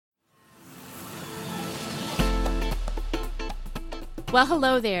Well,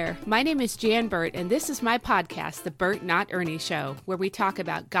 hello there. My name is Jan Burt, and this is my podcast, The Burt Not Ernie Show, where we talk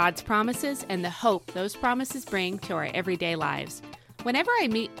about God's promises and the hope those promises bring to our everyday lives. Whenever I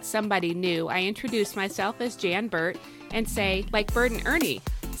meet somebody new, I introduce myself as Jan Burt and say, like Burt and Ernie,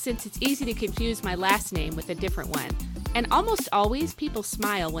 since it's easy to confuse my last name with a different one. And almost always people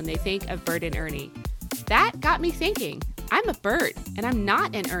smile when they think of Burt and Ernie. That got me thinking, I'm a Burt and I'm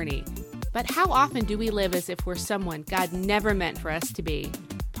not an Ernie. But how often do we live as if we're someone God never meant for us to be?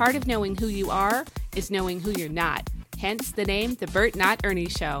 Part of knowing who you are is knowing who you're not. Hence the name, The Burt Not Ernie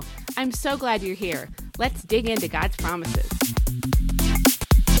Show. I'm so glad you're here. Let's dig into God's promises.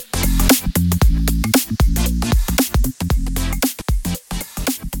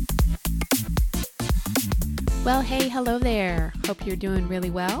 Well, hey, hello there. Hope you're doing really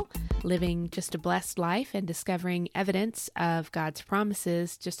well. Living just a blessed life and discovering evidence of God's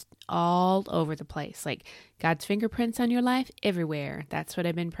promises just all over the place, like God's fingerprints on your life everywhere. That's what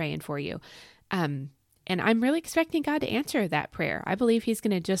I've been praying for you. And I'm really expecting God to answer that prayer. I believe He's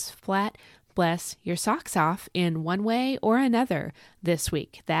going to just flat bless your socks off in one way or another this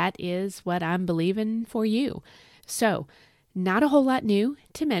week. That is what I'm believing for you. So, not a whole lot new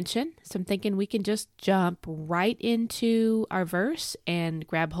to mention, so I'm thinking we can just jump right into our verse and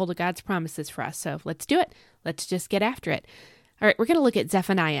grab hold of God's promises for us. So let's do it. Let's just get after it. All right, we're going to look at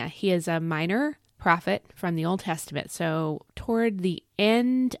Zephaniah. He is a minor prophet from the Old Testament, so toward the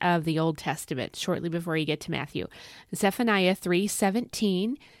end of the Old Testament, shortly before you get to Matthew. Zephaniah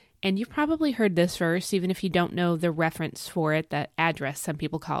 3:17. And you've probably heard this verse, even if you don't know the reference for it, the address, some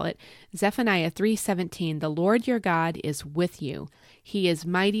people call it. Zephaniah 3:17, the Lord your God is with you. He is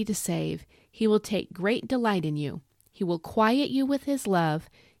mighty to save. He will take great delight in you. He will quiet you with his love.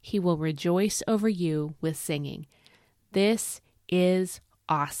 He will rejoice over you with singing. This is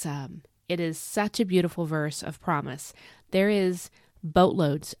awesome. It is such a beautiful verse of promise. There is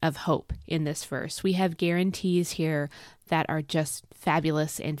boatloads of hope in this verse. We have guarantees here that are just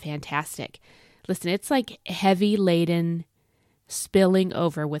fabulous and fantastic. Listen, it's like heavy laden, spilling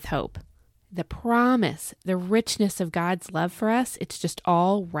over with hope. The promise, the richness of God's love for us, it's just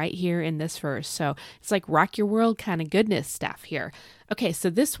all right here in this verse. So it's like rock your world kind of goodness stuff here. Okay, so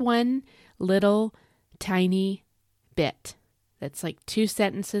this one little tiny bit that's like 2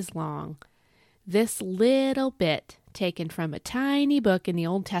 sentences long, this little bit taken from a tiny book in the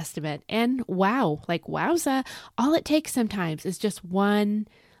Old Testament. And wow, like wowza, all it takes sometimes is just one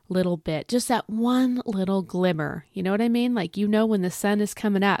little bit, just that one little glimmer. You know what I mean? Like, you know, when the sun is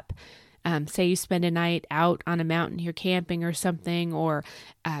coming up, say you spend a night out on a mountain, you're camping or something, or,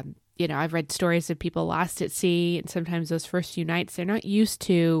 I've read stories of people lost at sea, and sometimes those first few nights, they're not used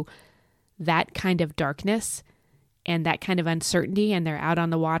to that kind of darkness and that kind of uncertainty, and they're out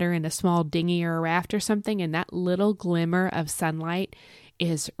on the water in a small dinghy or a raft or something, and that little glimmer of sunlight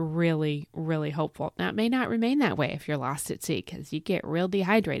is really, really hopeful. Now, it may not remain that way if you're lost at sea, because you get real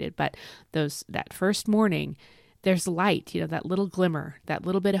dehydrated, but that first morning, there's light, that little glimmer, that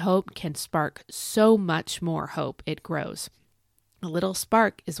little bit of hope can spark so much more hope. It grows. A little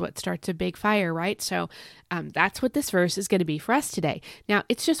spark is what starts a big fire, right? So that's what this verse is going to be for us today. Now,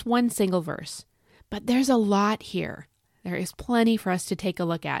 it's just one single verse, but there's a lot here. There is plenty for us to take a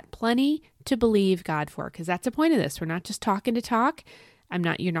look at, plenty to believe God for, because that's the point of this. We're not just talking to talk.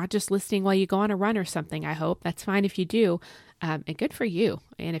 You're not just listening while you go on a run or something, I hope. That's fine if you do, and good for you.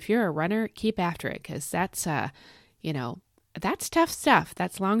 And if you're a runner, keep after it, because that's, that's tough stuff.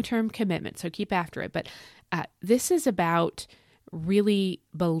 That's long-term commitment, so keep after it. But this is about really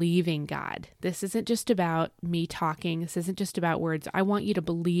believing God. This isn't just about me talking. This isn't just about words. I want you to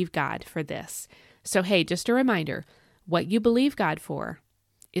believe God for this. So, hey, just a reminder, what you believe God for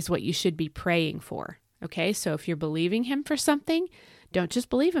is what you should be praying for, okay? So if you're believing Him for something, don't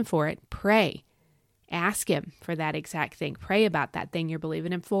just believe Him for it. Pray. Ask Him for that exact thing. Pray about that thing you're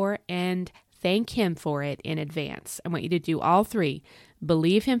believing Him for and thank Him for it in advance. I want you to do all three.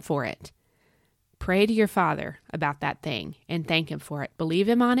 Believe Him for it. Pray to your Father about that thing and thank Him for it. Believe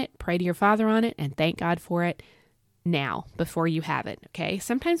Him on it, pray to your Father on it, and thank God for it now before you have it, okay?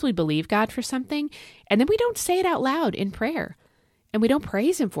 Sometimes we believe God for something, and then we don't say it out loud in prayer, and we don't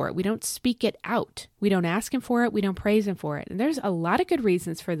praise Him for it. We don't speak it out. We don't ask Him for it. We don't praise Him for it. And there's a lot of good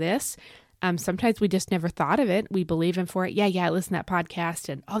reasons for this. Sometimes we just never thought of it. We believe Him for it. Yeah, I listened to that podcast,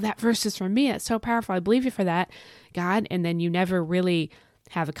 and that verse is from me. It's so powerful. I believe you for that, God. And then you never really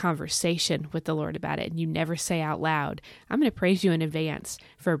have a conversation with the Lord about it, and you never say out loud, I'm going to praise you in advance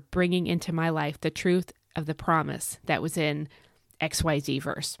for bringing into my life the truth of the promise that was in XYZ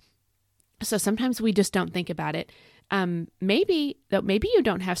verse. So sometimes we just don't think about it. Maybe you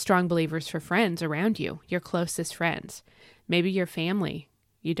don't have strong believers for friends around you, your closest friends. Maybe your family,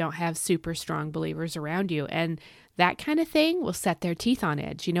 you don't have super strong believers around you. And that kind of thing will set their teeth on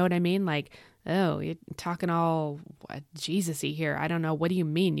edge. You know what I mean? Like, oh, you're talking all Jesus-y here. I don't know. What do you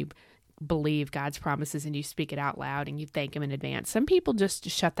mean you believe God's promises and you speak it out loud and you thank him in advance? Some people just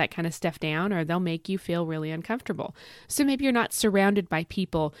shut that kind of stuff down, or they'll make you feel really uncomfortable. So maybe you're not surrounded by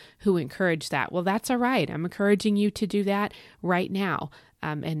people who encourage that. Well, that's all right. I'm encouraging you to do that right now.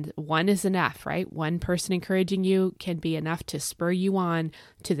 And one is enough, right? One person encouraging you can be enough to spur you on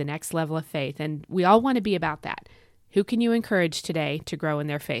to the next level of faith. And we all want to be about that. Who can you encourage today to grow in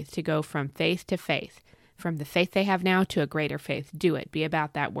their faith, to go from faith to faith, from the faith they have now to a greater faith? Do it. Be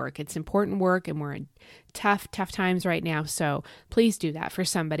about that work. It's important work, and we're in tough times right now. So please do that for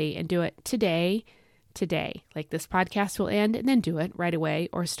somebody and do it today. Like this podcast will end, and then do it right away,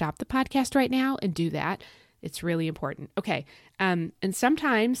 or stop the podcast right now and do that. It's really important. Okay. And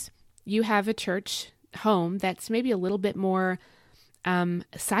sometimes you have a church home that's maybe a little bit more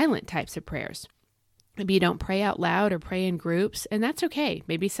silent types of prayers. Maybe you don't pray out loud or pray in groups, and that's okay.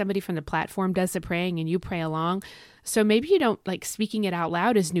 Maybe somebody from the platform does the praying and you pray along. So maybe you don't like speaking it out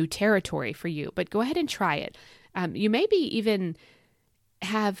loud is new territory for you, but go ahead and try it. You maybe even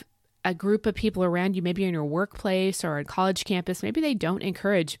have a group of people around you, maybe in your workplace or a college campus. Maybe they don't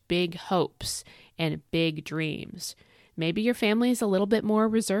encourage big hopes and big dreams. Maybe your family is a little bit more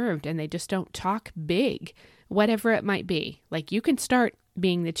reserved and they just don't talk big, whatever it might be. Like, you can start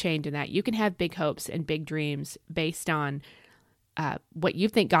being the change in that. You can have big hopes and big dreams based on what you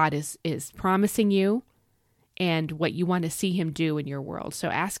think God is promising you and what you want to see him do in your world. So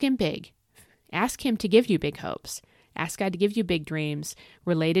ask him big. Ask him to give you big hopes. Ask God to give you big dreams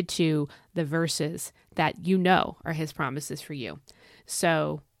related to the verses that you know are his promises for you.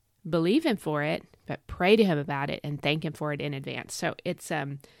 So believe him for it, but pray to him about it and thank him for it in advance. So it's,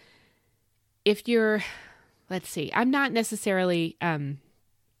 if you're, let's see, I'm not necessarily,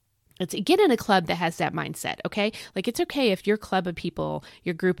 get in a club that has that mindset, okay? Like, it's okay if your club of people,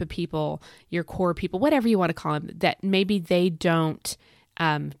 your group of people, your core people, whatever you want to call them, that maybe they don't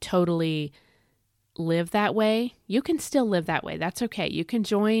totally live that way. You can still live that way. That's okay. You can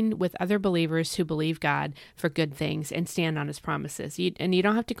join with other believers who believe God for good things and stand on his promises. And you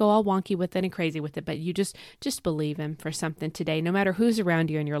don't have to go all wonky with it and crazy with it, but you just believe him for something today, no matter who's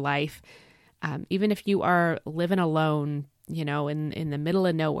around you in your life. Even if you are living alone, you know, in the middle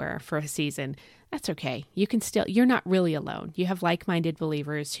of nowhere for a season, that's okay. You're not really alone. You have like-minded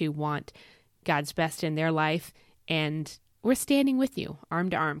believers who want God's best in their life, and we're standing with you, arm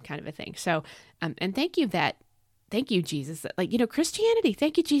to arm kind of a thing. So, and thank you, Jesus. Like, you know, Christianity,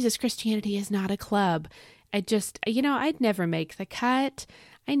 thank you, Jesus. Christianity is not a club. I'd never make the cut.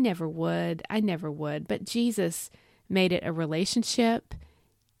 I never would. But Jesus made it a relationship.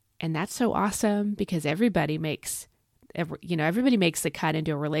 And that's so awesome, because everybody makes the cut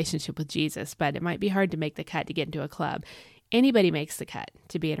into a relationship with Jesus, but it might be hard to make the cut to get into a club. Anybody makes the cut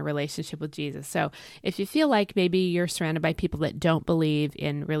to be in a relationship with Jesus. So if you feel like maybe you're surrounded by people that don't believe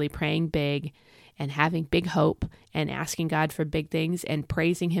in really praying big and having big hope and asking God for big things and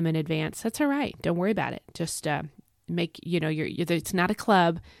praising him in advance, that's all right. Don't worry about it. Just it's not a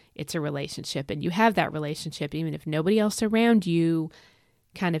club, it's a relationship. And you have that relationship even if nobody else around you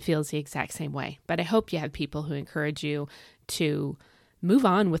kind of feels the exact same way. But I hope you have people who encourage you to move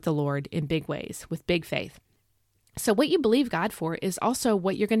on with the Lord in big ways, with big faith. So what you believe God for is also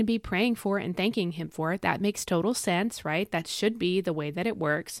what you're going to be praying for and thanking him for. That makes total sense, right? That should be the way that it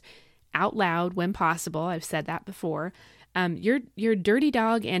works. Out loud when possible. I've said that before. Your dirty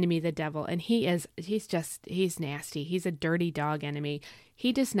dog enemy, the devil, and he's nasty. He's a dirty dog enemy.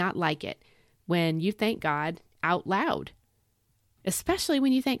 He does not like it when you thank God out loud, especially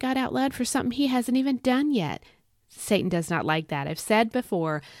when you thank God out loud for something he hasn't even done yet. Satan does not like that. I've said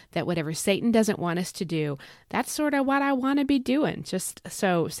before that whatever Satan doesn't want us to do, that's sort of what I want to be doing. Just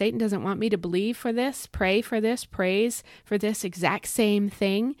so Satan doesn't want me to believe for this, pray for this, praise for this exact same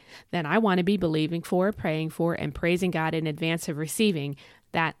thing, then I want to be believing for, praying for, and praising God in advance of receiving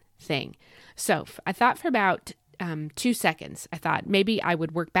that thing. So I thought for about 2 seconds, I thought maybe I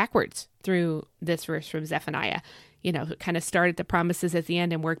would work backwards through this verse from Zephaniah, kind of start at the promises at the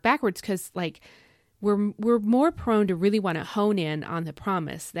end and work backwards, because we're more prone to really want to hone in on the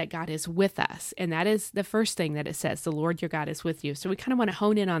promise that God is with us. And that is the first thing that it says, the Lord your God is with you. So we kind of want to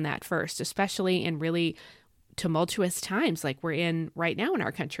hone in on that first, especially in really tumultuous times like we're in right now in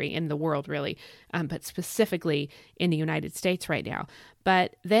our country, in the world really, but specifically in the United States right now.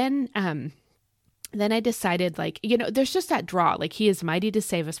 But then I decided, there's just that draw, he is mighty to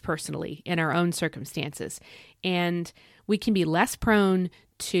save us personally in our own circumstances. And we can be less prone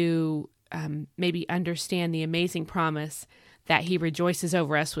to maybe understand the amazing promise that he rejoices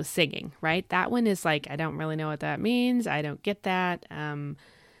over us with singing, right? That one is like, I don't really know what that means. I don't get that.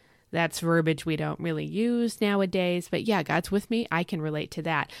 That's verbiage we don't really use nowadays. But yeah, God's with me. I can relate to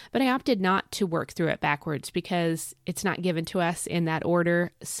that. But I opted not to work through it backwards because it's not given to us in that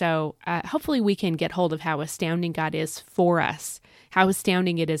order. So hopefully we can get hold of how astounding God is for us, how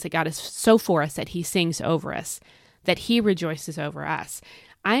astounding it is that God is so for us that he sings over us, that he rejoices over us.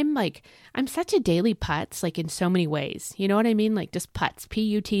 I'm such a daily putz, like in so many ways. You know what I mean? Like just putz,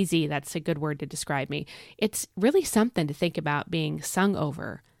 P-U-T-Z. That's a good word to describe me. It's really something to think about being sung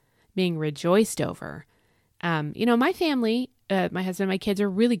over, being rejoiced over. My family, my husband and my kids are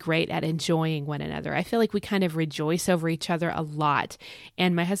really great at enjoying one another. I feel like we kind of rejoice over each other a lot.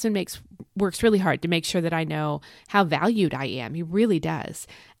 And my husband works really hard to make sure that I know how valued I am. He really does.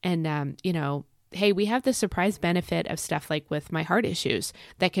 And, hey, we have the surprise benefit of stuff like with my heart issues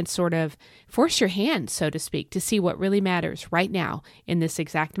that can sort of force your hand, so to speak, to see what really matters right now in this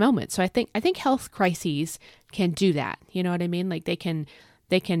exact moment. So I think health crises can do that. You know what I mean? Like they can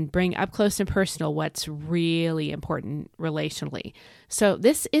bring up close and personal what's really important relationally. So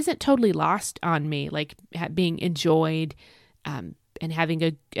this isn't totally lost on me, like being enjoyed and having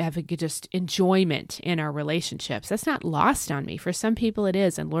just enjoyment in our relationships. That's not lost on me. For some people it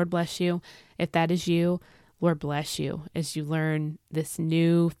is, and Lord bless you. If that is you, Lord bless you as you learn this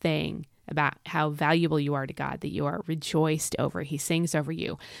new thing about how valuable you are to God, that you are rejoiced over. He sings over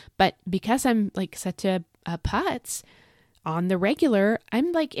you. But because I'm like such a putz, on the regular,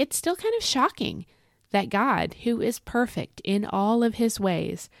 I'm like, it's still kind of shocking that God, who is perfect in all of his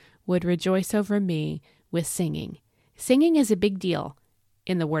ways, would rejoice over me with singing. Singing is a big deal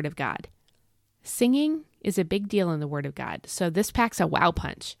in the Word of God. Singing is a big deal in the Word of God. So this packs a wow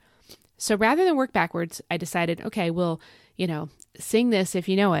punch. So rather than work backwards, I decided, okay, well, sing this if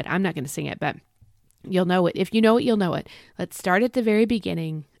you know it. I'm not going to sing it, but you'll know it. If you know it, you'll know it. Let's start at the very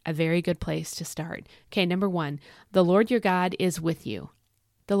beginning. A very good place to start. Okay, number 1, the Lord your God is with you.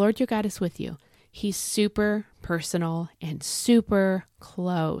 The Lord your God is with you. He's super personal and super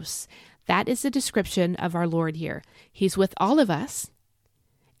close. That is the description of our Lord here. He's with all of us,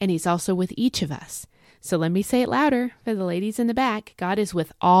 and he's also with each of us. So let me say it louder for the ladies in the back. God is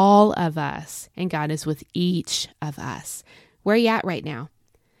with all of us, and God is with each of us. Where are you at right now?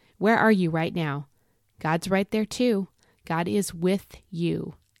 Where are you right now? God's right there too. God is with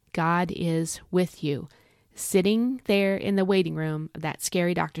you. God is with you, sitting there in the waiting room of that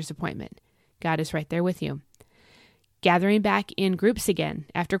scary doctor's appointment. God is right there with you. Gathering back in groups again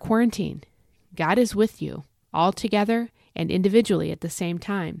after quarantine. God is with you, all together and individually at the same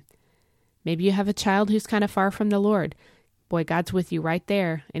time. Maybe you have a child who's kind of far from the Lord. Boy, God's with you right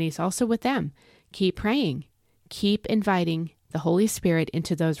there, and he's also with them. Keep praying. Keep inviting the Holy Spirit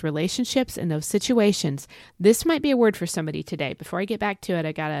into those relationships and those situations. This might be a word for somebody today. Before I get back to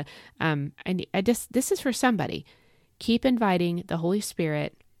it, this is for somebody. Keep inviting the Holy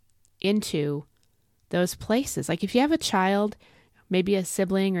Spirit into those places. Like if you have a child, maybe a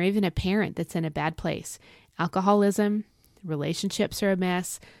sibling or even a parent that's in a bad place, alcoholism, relationships are a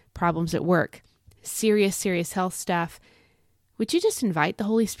mess, problems at work, serious health stuff. Would you just invite the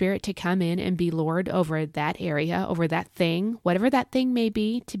Holy Spirit to come in and be Lord over that area, over that thing, whatever that thing may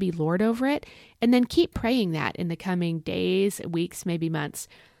be, to be Lord over it? And then keep praying that in the coming days, weeks, maybe months.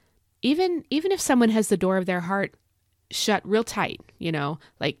 Even if someone has the door of their heart shut real tight,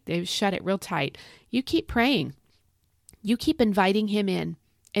 like they've shut it real tight, you keep praying. You keep inviting him in,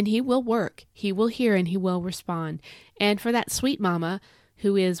 and he will work. He will hear and he will respond. And for that sweet mama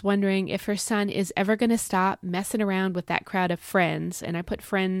who is wondering if her son is ever going to stop messing around with that crowd of friends. And I put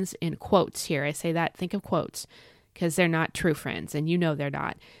friends in quotes here. I say that, think of quotes, because they're not true friends, and they're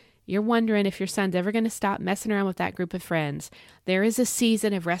not. You're wondering if your son's ever going to stop messing around with that group of friends. There is a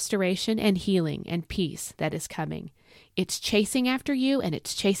season of restoration and healing and peace that is coming. It's chasing after you, and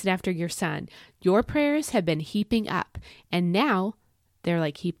it's chasing after your son. Your prayers have been heaping up, and now they're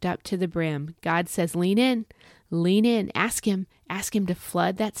like heaped up to the brim. God says, lean in, ask him to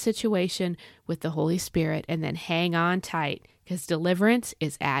flood that situation with the Holy Spirit, and then hang on tight, because deliverance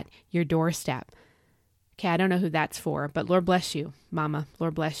is at your doorstep. Okay, I don't know who that's for, but Lord bless you, Mama.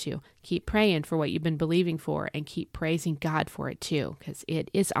 Lord bless you. Keep praying for what you've been believing for, and keep praising God for it too, because it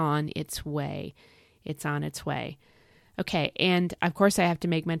is on its way. It's on its way. Okay, and of course I have to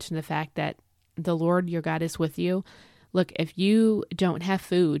make mention of the fact that the Lord your God is with you. Look, if you don't have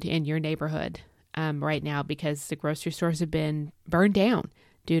food in your neighborhood right now because the grocery stores have been burned down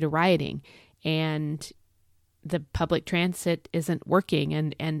due to rioting, and the public transit isn't working,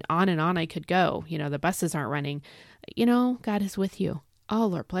 and on I could go. The buses aren't running. God is with you. Oh,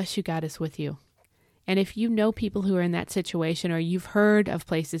 Lord, bless you. God is with you. And if you know people who are in that situation, or you've heard of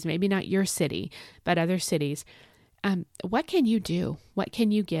places, maybe not your city, but other cities, what can you do? What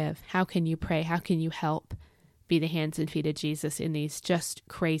can you give? How can you pray? How can you help be the hands and feet of Jesus in these just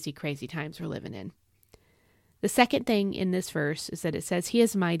crazy, crazy times we're living in? The second thing in this verse is that it says he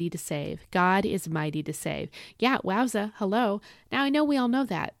is mighty to save. God is mighty to save. Yeah, wowza, hello. Now I know we all know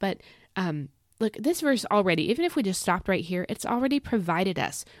that, but look, this verse already, even if we just stopped right here, it's already provided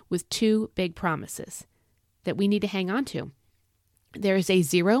us with two big promises that we need to hang on to. There is a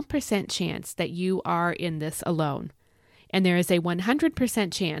 0% chance that you are in this alone. And there is a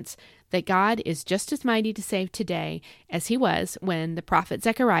 100% chance that God is just as mighty to save today as he was when the prophet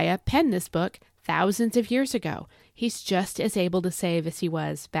Zephaniah penned this book thousands of years ago. He's just as able to save as he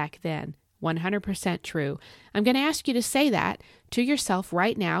was back then. 100% true. I'm going to ask you to say that to yourself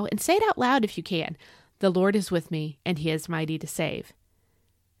right now, and say it out loud if you can. The Lord is with me, and he is mighty to save.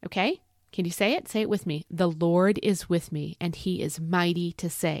 Okay? Can you say it? Say it with me. The Lord is with me, and he is mighty to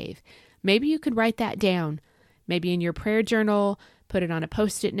save. Maybe you could write that down. Maybe in your prayer journal, put it on a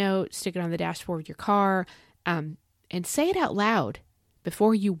Post-it note, stick it on the dashboard of your car, and say it out loud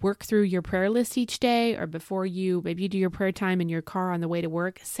before you work through your prayer list each day, or before maybe you do your prayer time in your car on the way to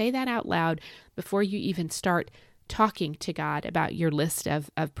work. Say that out loud before you even start talking to God about your list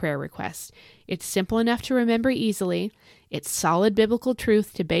of prayer requests. It's simple enough to remember easily. It's solid biblical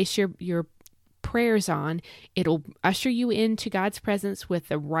truth to base your prayers on. It'll usher you into God's presence with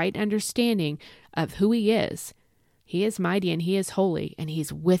the right understanding of who he is. He is mighty and he is holy and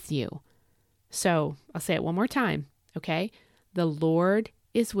he's with you. So I'll say it one more time, okay? The Lord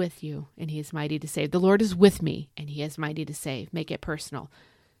is with you and he is mighty to save. The Lord is with me and he is mighty to save. Make it personal.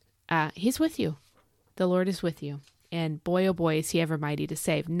 He's with you. The Lord is with you. And boy, oh boy, is he ever mighty to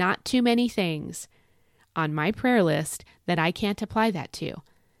save. Not too many things on my prayer list that I can't apply that to.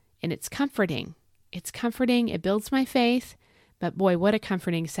 And it's comforting. It's comforting. It builds my faith. But boy, what a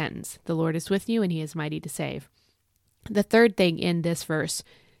comforting sentence. The Lord is with you and he is mighty to save. The third thing in this verse,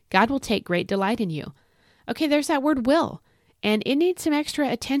 God will take great delight in you. Okay, there's that word will. And it needs some extra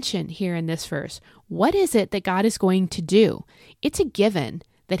attention here in this verse. What is it that God is going to do? It's a given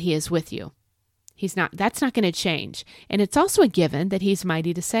that he is with you. That's not going to change. And it's also a given that he's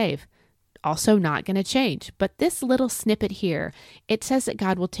mighty to save. Also not going to change. But this little snippet here, it says that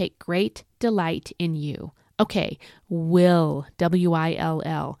God will take great delight in you. Okay, will,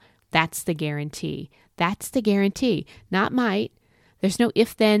 W-I-L-L. That's the guarantee. That's the guarantee, not might. There's no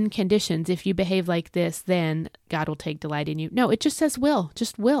if-then conditions. If you behave like this, then God will take delight in you. No, it just says will,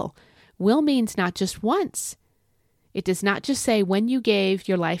 just will. Will means not just once. It does not just say when you gave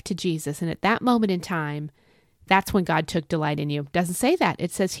your life to Jesus, and at that moment in time, that's when God took delight in you. It doesn't say that.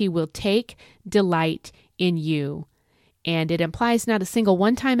 It says he will take delight in you. And it implies not a single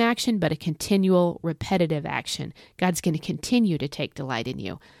one-time action, but a continual, repetitive action. God's going to continue to take delight in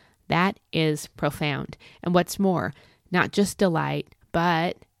you. That is profound. And what's more, not just delight,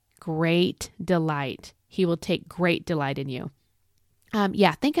 but great delight. He will take great delight in you.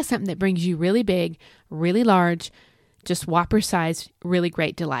 Think of something that brings you really big, really large, just whopper size, really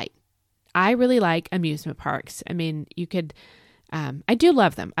great delight. I really like amusement parks. I mean, I do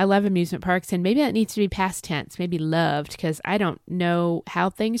love them. I love amusement parks, and maybe that needs to be past tense, maybe loved, because I don't know how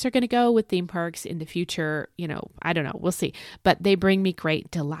things are going to go with theme parks in the future. I don't know. We'll see. But they bring me great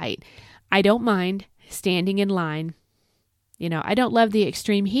delight. I don't mind standing in line. I don't love the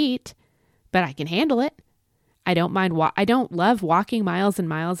extreme heat, but I can handle it. I don't mind. I don't love walking miles and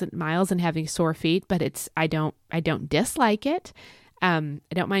miles and miles and having sore feet, but I don't dislike it. I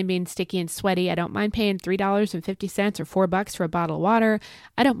don't mind being sticky and sweaty. I don't mind paying $3.50 or $4 for a bottle of water.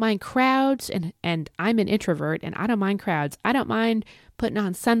 I don't mind crowds, and I'm an introvert, and I don't mind crowds. I don't mind putting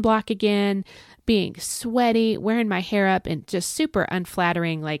on sunblock again, being sweaty, wearing my hair up in just super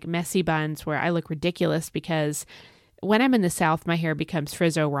unflattering, like messy buns where I look ridiculous because when I'm in the South, my hair becomes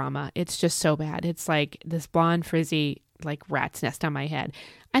Frizzo-rama. It's just so bad. It's like this blonde, frizzy, like rat's nest on my head.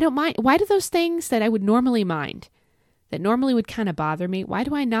 I don't mind. Why do those things that I would normally mind, that normally would kind of bother me, why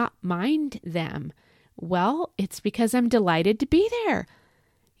do I not mind them? Well, it's because I'm delighted to be there.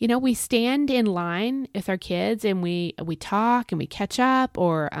 We stand in line with our kids and we talk and we catch up,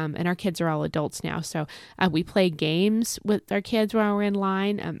 and our kids are all adults now. So we play games with our kids while we're in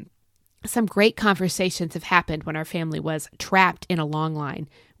line. Some great conversations have happened when our family was trapped in a long line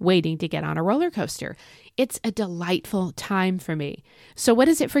waiting to get on a roller coaster. It's a delightful time for me. So what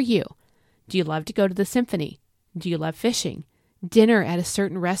is it for you? Do you love to go to the symphony? Do you love fishing? Dinner at a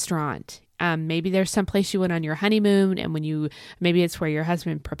certain restaurant? Maybe there's some place you went on your honeymoon and maybe it's where your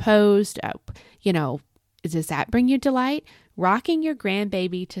husband proposed. Does that bring you delight? Rocking your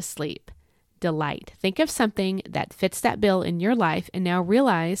grandbaby to sleep. Delight. Think of something that fits that bill in your life and now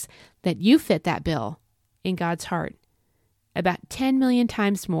realize that you fit that bill in God's heart. About 10 million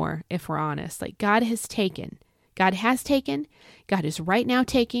times more, if we're honest. Like God has taken, God is right now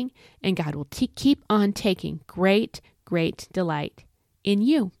taking, and God will keep on taking great, great delight in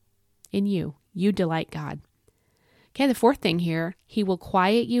you. In you. You delight God. Okay, the fourth thing here, He will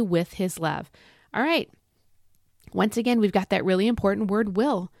quiet you with His love. All right. Once again, we've got that really important word,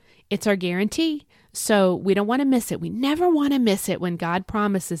 will. It's our guarantee. So we don't want to miss it. We never want to miss it when God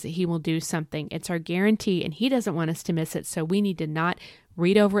promises that He will do something. It's our guarantee, and He doesn't want us to miss it. So we need to not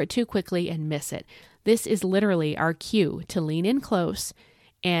read over it too quickly and miss it. This is literally our cue to lean in close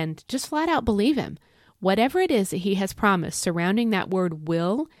and just flat out believe Him. Whatever it is that He has promised surrounding that word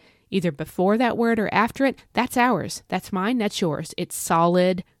will, either before that word or after it, that's ours. That's mine. That's yours. It's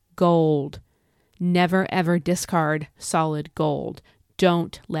solid gold. Never, ever discard solid gold.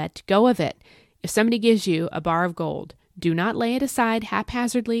 Don't let go of it. If somebody gives you a bar of gold, do not lay it aside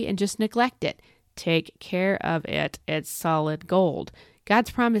haphazardly and just neglect it. Take care of it. It's solid gold. God's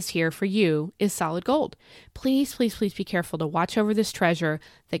promise here for you is solid gold. Please, please, please be careful to watch over this treasure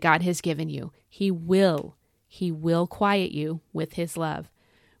that God has given you. He will quiet you with His love.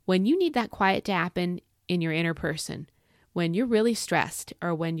 When you need that quiet to happen in your inner person, when you're really stressed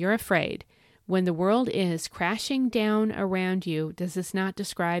or when you're afraid, when the world is crashing down around you, does this not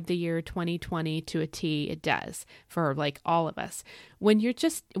describe the year 2020 to a T? It does for like all of us. When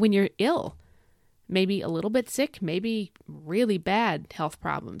you're ill, maybe a little bit sick, maybe really bad health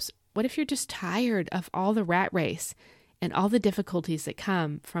problems. What if you're just tired of all the rat race and all the difficulties that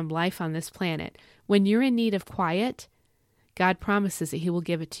come from life on this planet? When you're in need of quiet, God promises that He will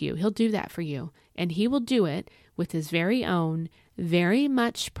give it to you. He'll do that for you. And He will do it with His very own, very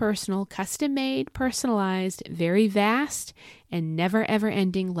much personal, custom-made, personalized, very vast, and never ever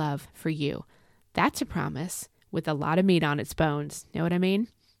ending love for you. That's a promise with a lot of meat on its bones. Know what I mean?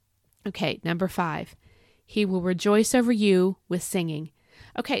 Okay, number 5. He will rejoice over you with singing.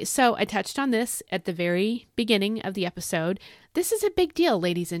 Okay, so I touched on this at the very beginning of the episode. This is a big deal,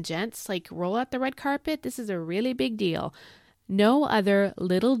 ladies and gents. Like, roll out the red carpet. This is a really big deal. No other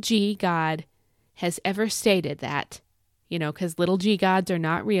little g God has ever stated that, because little g gods are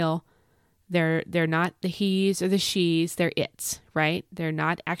not real. They're not the he's or the she's, they're it's, right? They're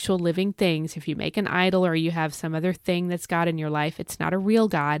not actual living things. If you make an idol or you have some other thing that's God in your life, it's not a real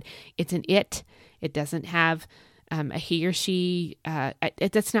God. It's an it. It doesn't have a he or she.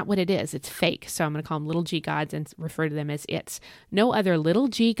 That's not what it is. It's fake. So I'm going to call them little g gods and refer to them as it's. No other little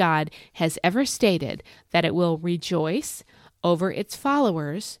g God has ever stated that it will rejoice over its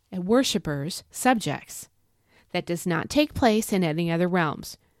followers and worshipers, subjects. That does not take place in any other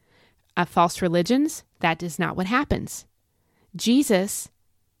realms. False religions, that is not what happens. Jesus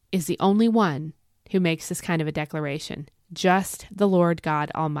is the only one who makes this kind of a declaration. Just the Lord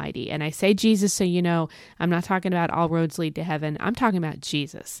God Almighty. And I say Jesus so you know, I'm not talking about all roads lead to heaven. I'm talking about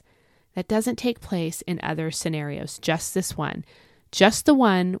Jesus. That doesn't take place in other scenarios, just this one. Just the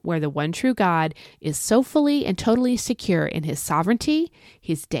one where the one true God is so fully and totally secure in His sovereignty,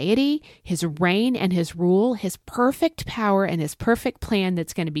 His deity, His reign and His rule, His perfect power and His perfect plan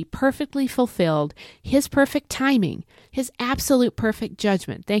that's going to be perfectly fulfilled, His perfect timing, His absolute perfect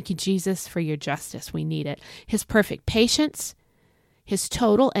judgment. Thank you, Jesus, for your justice. We need it. His perfect patience, His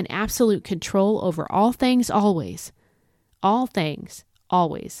total and absolute control over all things always. All things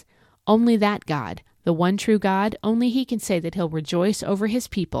always. Only that God, the one true God, only He can say that He'll rejoice over His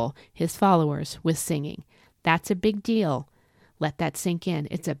people, His followers, with singing. That's a big deal. Let that sink in.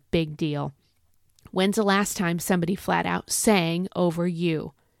 It's a big deal. When's the last time somebody flat out sang over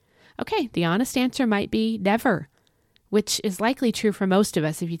you? Okay, the honest answer might be never, which is likely true for most of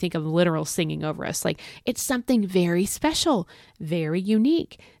us if you think of literal singing over us. Like, it's something very special, very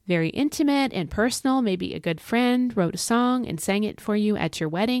unique, very intimate and personal. Maybe a good friend wrote a song and sang it for you at your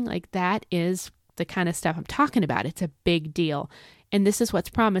wedding. Like, that is the kind of stuff I'm talking about. It's a big deal. And this is what's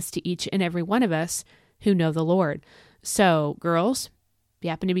promised to each and every one of us who know the Lord. So, girls, you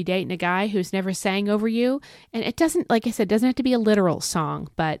happen to be dating a guy who's never sang over you, and it doesn't, like I said, doesn't have to be a literal song,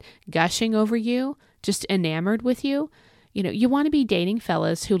 but gushing over you, just enamored with you. You want to be dating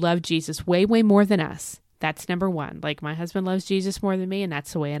fellas who love Jesus way, way more than us. That's number one. Like, my husband loves Jesus more than me, and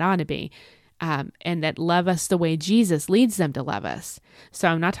that's the way it ought to be. And that love us the way Jesus leads them to love us. So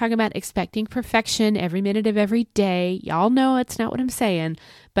I'm not talking about expecting perfection every minute of every day. Y'all know it's not what I'm saying,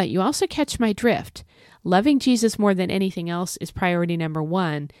 but you also catch my drift. Loving Jesus more than anything else is priority number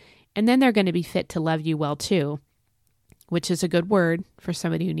one, and then they're going to be fit to love you well too. which is a good word for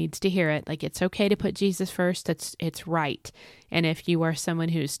somebody who needs to hear it. Like, it's okay to put Jesus first. It's right. And if you are someone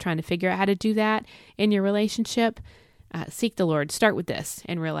who's trying to figure out how to do that in your relationship, seek the Lord. Start with this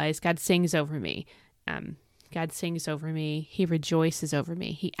and realize God sings over me. God sings over me. He rejoices over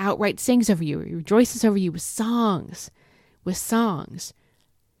me. He outright sings over you. He rejoices over you with songs.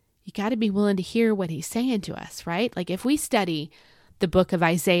 You got to be willing to hear what he's saying to us, right? Like, if we study the book of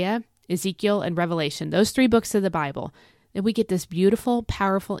Isaiah, Ezekiel, and Revelation, those 3 books of the Bible, then we get this beautiful,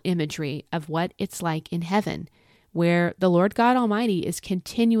 powerful imagery of what it's like in heaven, where the Lord God Almighty is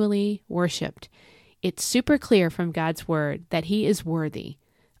continually worshiped. It's super clear from God's word that he is worthy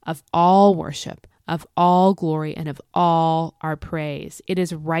of all worship, of all glory, and of all our praise. It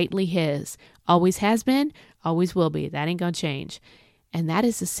is rightly his, always has been, always will be. That ain't gonna change. And that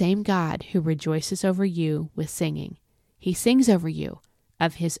is the same God who rejoices over you with singing. He sings over you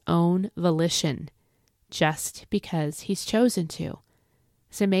of his own volition, just because he's chosen to.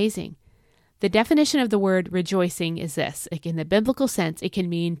 It's amazing. The definition of the word rejoicing is this. Like, in the biblical sense, it can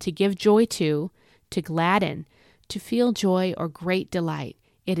mean to give joy to gladden, to feel joy or great delight.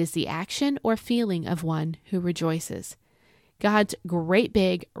 It is the action or feeling of one who rejoices. God's great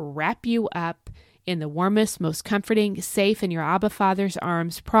big wrap you up in the warmest, most comforting, safe in your Abba Father's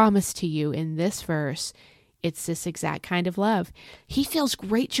arms promise to you in this verse. It's this exact kind of love. He feels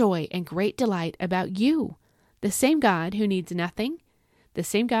great joy and great delight about you. The same God who needs nothing, the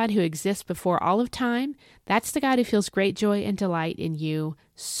same God who exists before all of time, that's the God who feels great joy and delight in you,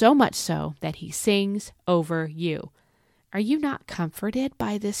 so much so that he sings over you. Are you not comforted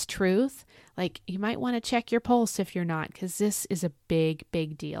by this truth? Like, you might want to check your pulse if you're not, because this is a big,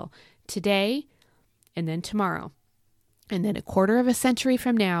 big deal. Today, and then tomorrow, and then a quarter of a century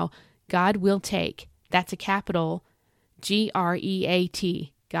from now, God will take, that's a capital Great.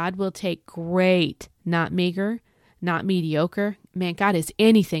 God will take great, not meager, not mediocre. Man, God is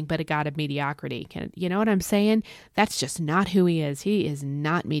anything but a God of mediocrity. You know what I'm saying? That's just not who he is. He is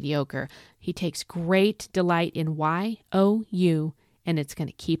not mediocre. He takes great delight in you, and it's going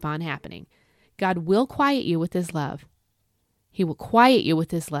to keep on happening. God will quiet you with his love. He will quiet you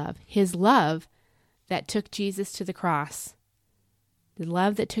with his love. His love that took Jesus to the cross. The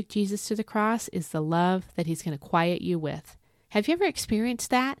love that took Jesus to the cross is the love that he's going to quiet you with. Have you ever experienced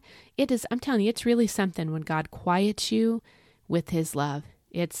that? I'm telling you, it's really something when God quiets you with his love.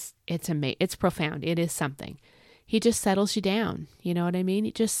 It's profound. It is something. He just settles you down. You know what I mean?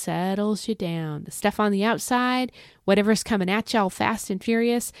 He just settles you down. The stuff on the outside, whatever's coming at you all fast and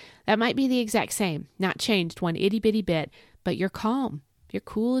furious, that might be the exact same, not changed one itty bitty bit, but you're calm. You're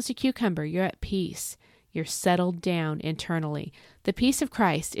cool as a cucumber. You're at peace. You're settled down internally. The peace of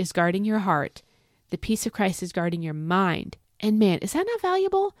Christ is guarding your heart. The peace of Christ is guarding your mind. And man, is that not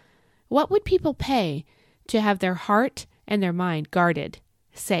valuable? What would people pay to have their heart and their mind guarded,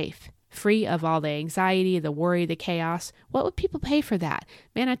 safe, free of all the anxiety, the worry, the chaos? What would people pay for that?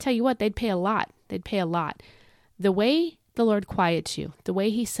 Man, I tell you what, they'd pay a lot. They'd pay a lot. The way the Lord quiets you, the way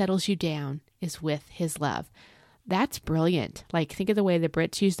he settles you down is with his love. That's brilliant. Like, think of the way the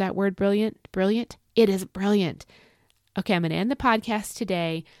Brits use that word, brilliant. Brilliant. It is brilliant. Okay, I'm going to end the podcast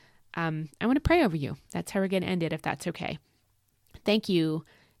today. I want to pray over you. That's how we're going to end it, if that's okay. Thank you.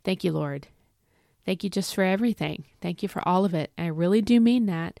 Thank you, Lord. Thank you just for everything. Thank you for all of it. I really do mean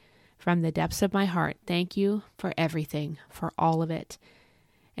that from the depths of my heart. Thank you for everything, for all of it.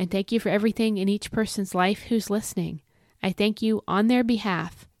 And thank you for everything in each person's life who's listening. I thank you on their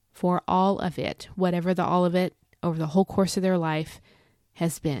behalf for all of it, whatever the all of it over the whole course of their life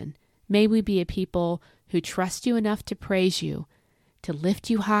has been. May we be a people who trust you enough to praise you, to lift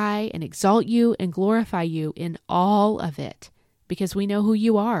you high and exalt you and glorify you in all of it, because we know who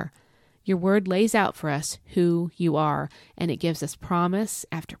you are. Your word lays out for us who you are, and it gives us promise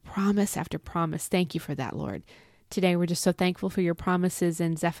after promise after promise. Thank you for that, Lord. Today, we're just so thankful for your promises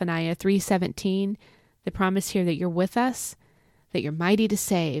in Zephaniah 3:17, the promise here that you're with us, that you're mighty to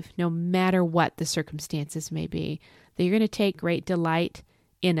save, no matter what the circumstances may be, that you're going to take great delight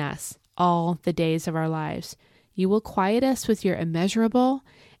in us all the days of our lives. You will quiet us with your immeasurable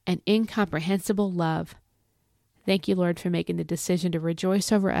and incomprehensible love. Thank you, Lord, for making the decision to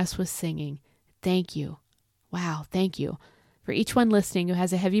rejoice over us with singing. Thank you. Wow, thank you. For each one listening who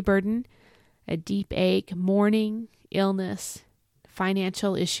has a heavy burden, a deep ache, mourning, illness,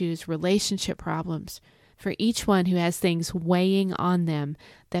 financial issues, relationship problems, for each one who has things weighing on them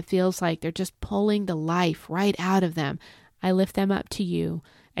that feels like they're just pulling the life right out of them, I lift them up to you.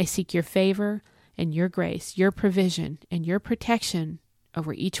 I seek your favor and your grace, your provision and your protection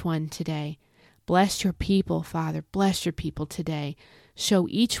over each one today. Bless your people, Father. Bless your people today. Show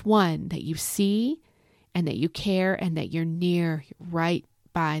each one that you see and that you care and that you're near, right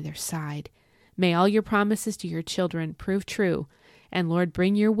by their side. May all your promises to your children prove true. And Lord,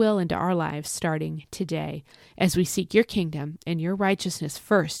 bring your will into our lives starting today. As we seek your kingdom and your righteousness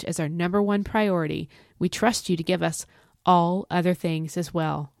first as our number one priority, we trust you to give us all other things as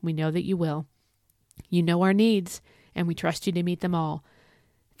well. We know that you will. You know our needs, and we trust you to meet them all.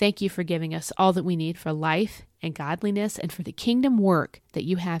 Thank you for giving us all that we need for life and godliness and for the kingdom work that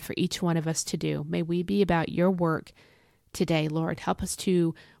you have for each one of us to do. May we be about your work today, Lord. Help us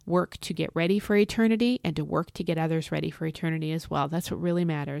to work to get ready for eternity and to work to get others ready for eternity as well. That's what really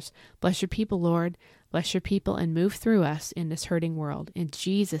matters. Bless your people, Lord. Bless your people and move through us in this hurting world. In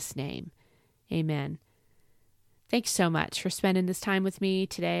Jesus' name, amen. Thanks so much for spending this time with me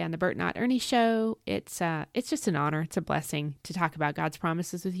today on the Bert Not Ernie Show. It's just an honor. It's a blessing to talk about God's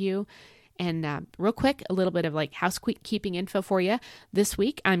promises with you. And real quick, a little bit of housekeeping info for you. This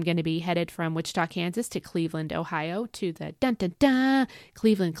week, I'm going to be headed from Wichita, Kansas to Cleveland, Ohio to the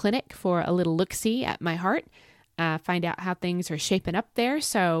Cleveland Clinic for a little look-see at my heart. Find out how things are shaping up there.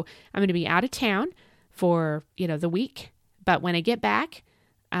 So I'm going to be out of town for, the week. But when I get back,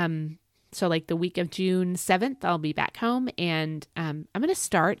 so the week of June 7th, I'll be back home, and I'm going to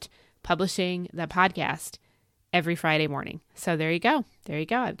start publishing the podcast every Friday morning. So there you go.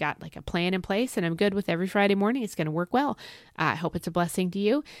 I've got a plan in place, and I'm good with every Friday morning. It's going to work well. I hope it's a blessing to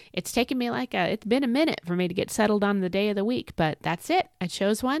you. It's taken me it's been a minute for me to get settled on the day of the week, but that's it. I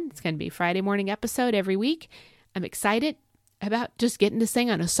chose one. It's going to be a Friday morning episode every week. I'm excited about just getting this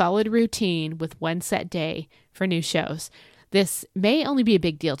thing on a solid routine with one set day for new shows. This may only be a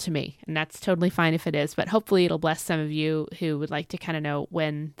big deal to me, and that's totally fine if it is, but hopefully it'll bless some of you who would like to kind of know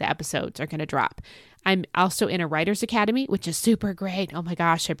when the episodes are going to drop. I'm also in a writer's academy, which is super great. Oh my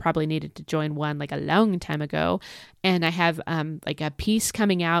gosh, I probably needed to join one a long time ago. And I have a piece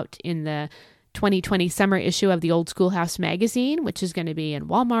coming out in the 2020 summer issue of the Old Schoolhouse magazine, which is going to be in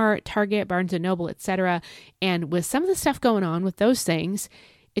Walmart, Target, Barnes & Noble, etc. And with some of the stuff going on with those things,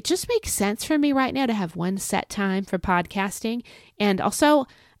 it just makes sense for me right now to have one set time for podcasting. And also,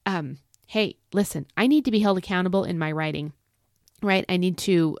 hey, listen, I need to be held accountable in my writing, right? I need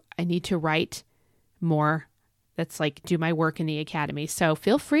to write more. That's do my work in the academy. So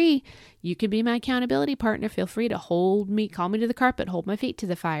feel free. You can be my accountability partner. Feel free to call me to the carpet, hold my feet to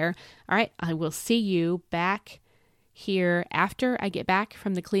the fire. All right. I will see you back here after I get back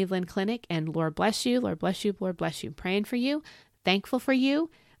from the Cleveland Clinic, and Lord bless you. Lord bless you. Lord bless you. Praying for you. Thankful for you,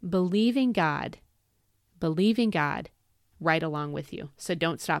 believing God right along with you. So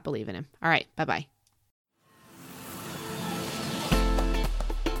don't stop believing him. All right. Bye-bye.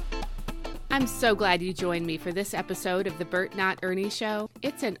 I'm so glad you joined me for this episode of the Bert Not Ernie Show.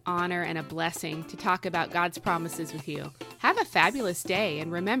 It's an honor and a blessing to talk about God's promises with you. Have a fabulous day,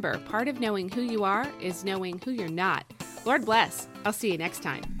 and remember, part of knowing who you are is knowing who you're not. Lord bless. I'll see you next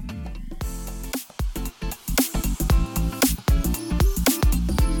time.